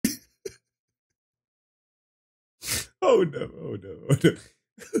hold on.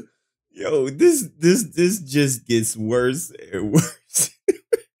 Yo, this just gets worse and worse.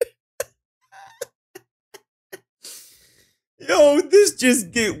 Yo, this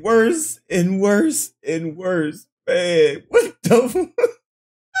just get worse and worse and worse, man. What the?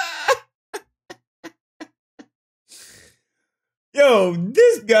 Yo,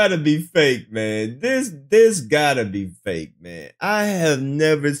 this gotta be fake, man. This gotta be fake, man. I have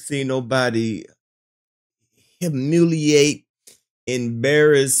never seen nobody humiliate,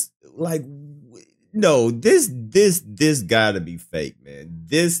 embarrass, like, no, this gotta be fake, man.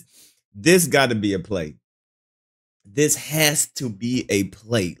 This gotta be a play. This has to be a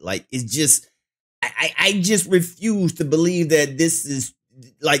play. Like, it's just, I just refuse to believe that this is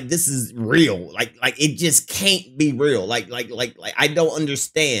real. Like it just can't be real. Like I don't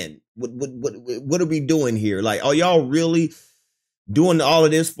understand. What are we doing here? Like, are y'all really doing all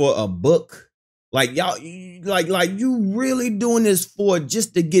of this for a book? Like, y'all, like you really doing this for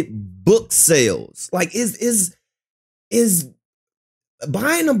just to get book sales? Like, is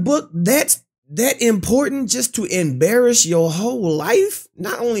buying a book that important just to embarrass your whole life?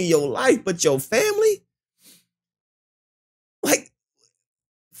 Not only your life, but your family? Like,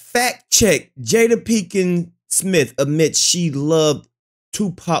 fact check. Jada Pinkett Smith admits she loved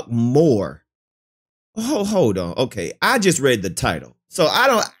Tupac more. Oh, hold on. Okay, I just read the title. So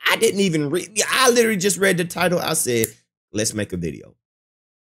I didn't even read. I literally just read the title. I said, let's make a video.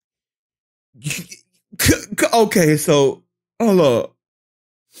 Okay, so hold on.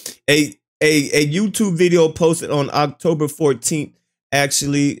 A YouTube video posted on October 14th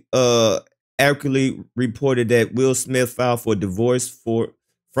actually accurately reported that Will Smith filed for divorce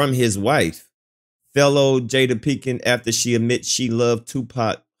from his wife, fellow Jada Pinkett, after she admits she loved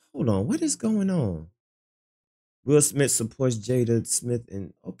Tupac. Hold on, what is going on? Will Smith supports Jada Smith,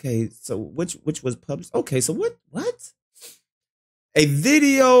 and okay, so which was published. Okay, so what? A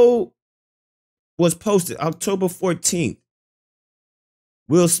video was posted October 14th.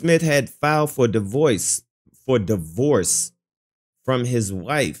 Will Smith had filed for divorce from his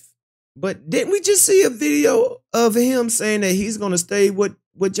wife. But didn't we just see a video of him saying that he's going to stay with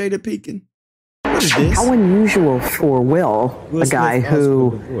Jada Pinkett? What is this? How unusual for Will a guy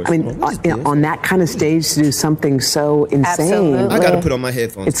who, I mean, on that kind of stage to do something so insane. Absolutely. I got to put on my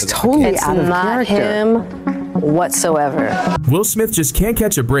headphones. It's totally out of character. Him whatsoever. Will Smith just can't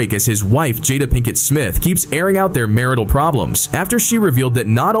catch a break as his wife, Jada Pinkett Smith, keeps airing out their marital problems after she revealed that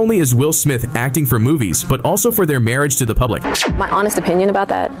not only is Will Smith acting for movies, but also for their marriage to the public. My honest opinion about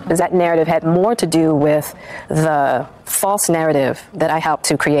that is that narrative had more to do with the false narrative that I helped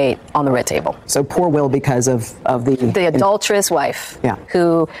to create on the red table. So poor Will because of the adulterous wife, yeah,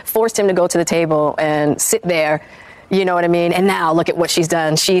 who forced him to go to the table and sit there. You know what I mean? And now look at what she's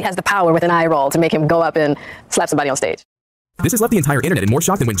done. She has the power with an eye roll to make him go up and slap somebody on stage. This has left the entire internet in more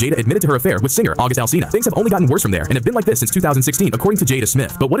shock than when Jada admitted to her affair with singer August Alsina. Things have only gotten worse from there and have been like this since 2016, according to Jada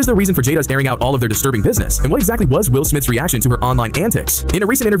Smith. But what is the reason for Jada's airing out all of their disturbing business? And what exactly was Will Smith's reaction to her online antics? In a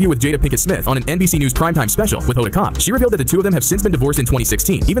recent interview with Jada Pinkett Smith on an NBC News primetime special with WTF, she revealed that the two of them have since been divorced in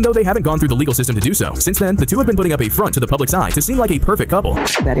 2016, even though they haven't gone through the legal system to do so. Since then, the two have been putting up a front to the public's eye to seem like a perfect couple.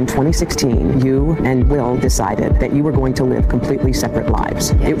 That in 2016, you and Will decided that you were going to live completely separate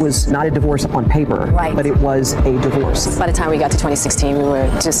lives. Yes. It was not a divorce on paper, right, but it was a divorce. By the time we got to 2016, we were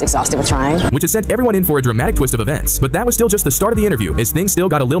just exhausted with trying. Which has sent everyone in for a dramatic twist of events. But that was still just the start of the interview, as things still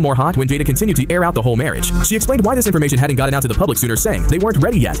got a little more hot when Jada continued to air out the whole marriage. She explained why this information hadn't gotten out to the public sooner, saying they weren't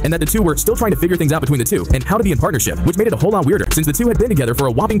ready yet, and that the two were still trying to figure things out between the two, and how to be in partnership, which made it a whole lot weirder, since the two had been together for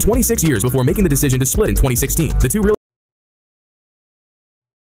a whopping 26 years before making the decision to split in 2016. The two really...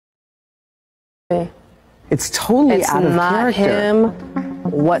 It's totally out of character. Him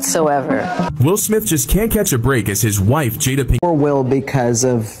whatsoever. Will Smith just can't catch a break as his wife, Jada Pinkett... Or Will because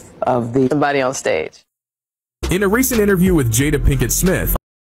of the... Somebody on stage. In a recent interview with Jada Pinkett Smith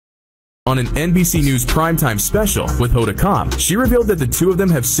on an NBC News primetime special with WTF, she revealed that the two of them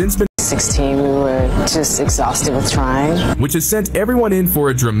have since been 16, we were just exhausted with trying. Which has sent everyone in for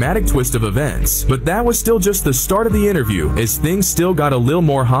a dramatic twist of events. But that was still just the start of the interview, as things still got a little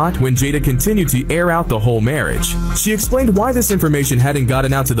more hot when Jada continued to air out the whole marriage. She explained why this information hadn't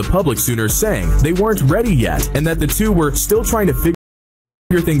gotten out to the public sooner, saying they weren't ready yet, and that the two were still trying to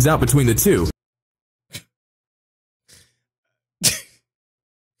figure things out between the two.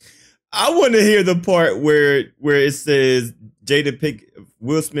 I want to hear the part where it says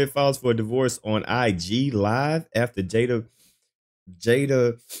Will Smith files for a divorce on IG Live after Jada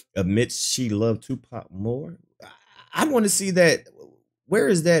admits she loved Tupac more. I want to see that. Where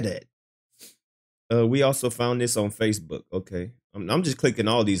is that at? We also found this on Facebook. Okay, I'm just clicking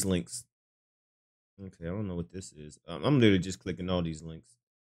all these links. Okay, I don't know what this is. I'm literally just clicking all these links.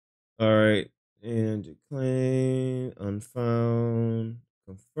 All right. And claim, unfound,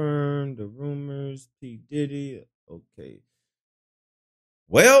 confirmed, the rumors, P. Diddy. Okay.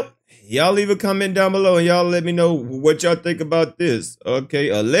 Well, y'all leave a comment down below and y'all let me know what y'all think about this. Okay,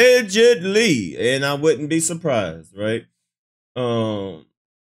 allegedly, and I wouldn't be surprised, right?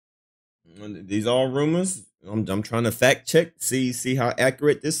 These are rumors. I'm trying to fact check, see how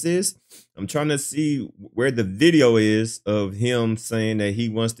accurate this is. I'm trying to see where the video is of him saying that he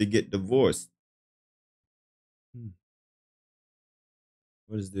wants to get divorced.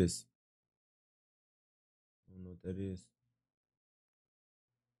 What is this? I don't know what that is.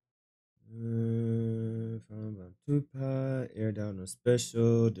 Found by Tupac, aired out on a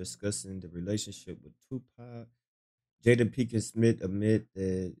special discussing the relationship with Tupac. Jada Pinkett Smith admit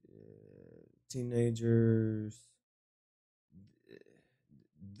that teenagers.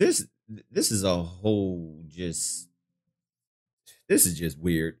 This is a whole just. This is just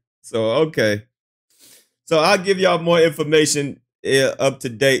weird. So okay, so I'll give y'all more information up to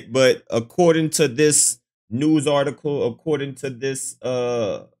date. But according to this news article, according to this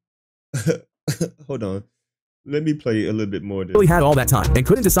hold on. Let me play a little bit more of this. Really had all that time and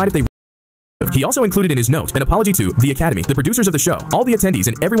couldn't decide if they. He also included in his note an apology to the Academy, the producers of the show, all the attendees,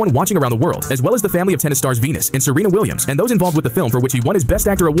 and everyone watching around the world, as well as the family of tennis stars Venus and Serena Williams, and those involved with the film for which he won his Best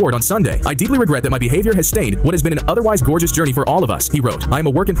Actor award on Sunday. I deeply regret that my behavior has stained what has been an otherwise gorgeous journey for all of us, he wrote. I am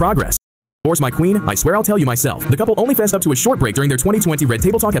a work in progress. Divorce my queen, I swear I'll tell you myself. The couple only fessed up to a short break during their 2020 Red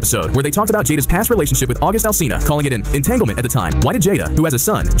Table Talk episode, where they talked about Jada's past relationship with August Alsina, calling it an entanglement at the time. Why did Jada, who has a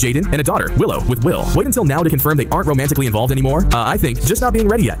son, Jaden, and a daughter, Willow, with Will, wait until now to confirm they aren't romantically involved anymore? I think just not being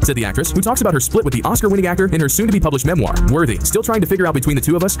ready yet, said the actress, who talks about her split with the Oscar-winning actor in her soon-to-be published memoir, Worthy. Still trying to figure out between the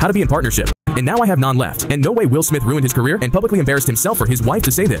two of us how to be in partnership. And now I have none left. And no way Will Smith ruined his career and publicly embarrassed himself for his wife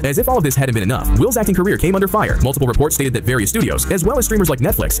to say this. As if all of this hadn't been enough, Will's acting career came under fire. Multiple reports stated that various studios, as well as streamers like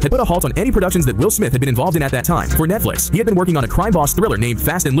Netflix, had put a halt on any productions that Will Smith had been involved in at that time. For Netflix, he had been working on a crime boss thriller named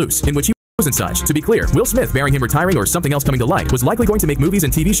Fast and Loose, in which he was and such. To be clear, Will Smith, bearing him retiring or something else coming to light, was likely going to make movies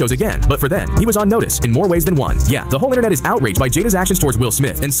and TV shows again. But for then, he was on notice in more ways than one. Yeah, the whole internet is outraged by Jada's actions towards Will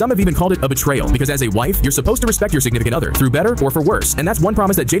Smith, and some have even called it a betrayal, because as a wife, you're supposed to respect your significant other, through better or for worse, and that's one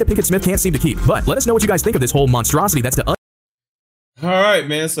promise that Jada Pinkett Smith can't seem to keep. But let us know what you guys think of this whole monstrosity that's to All right,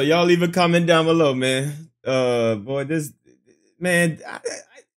 man. So y'all leave a comment down below, man. Boy, this man,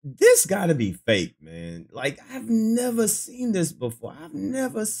 this gotta be fake, man. Like, I've never seen this before. I've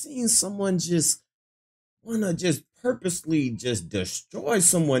never seen someone just wanna just purposely just destroy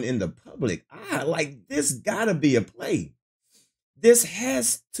someone in the public eye. Like, this gotta be a play. This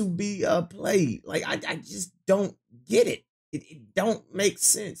has to be a play. Like, I just don't get it. It don't make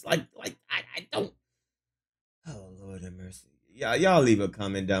sense. Like I don't. Oh, Lord have mercy. Y'all leave a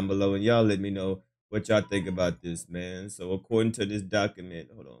comment down below and y'all let me know what y'all think about this, man. So according to this document,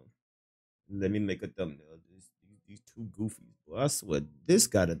 hold on. Let me make a thumbnail. These two goofies. Boy, I swear, this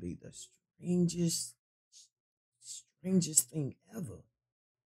gotta be the strangest thing ever.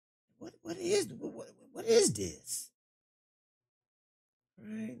 What is this? All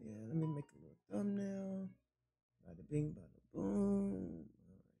right, yeah, let me make a little thumbnail. Bada bing, bada boom.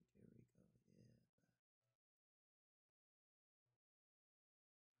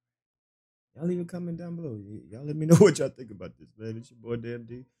 Y'all leave a comment down below. Y'all let me know what y'all think about this, man. It's your boy, Damn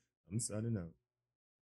D. I'm signing out.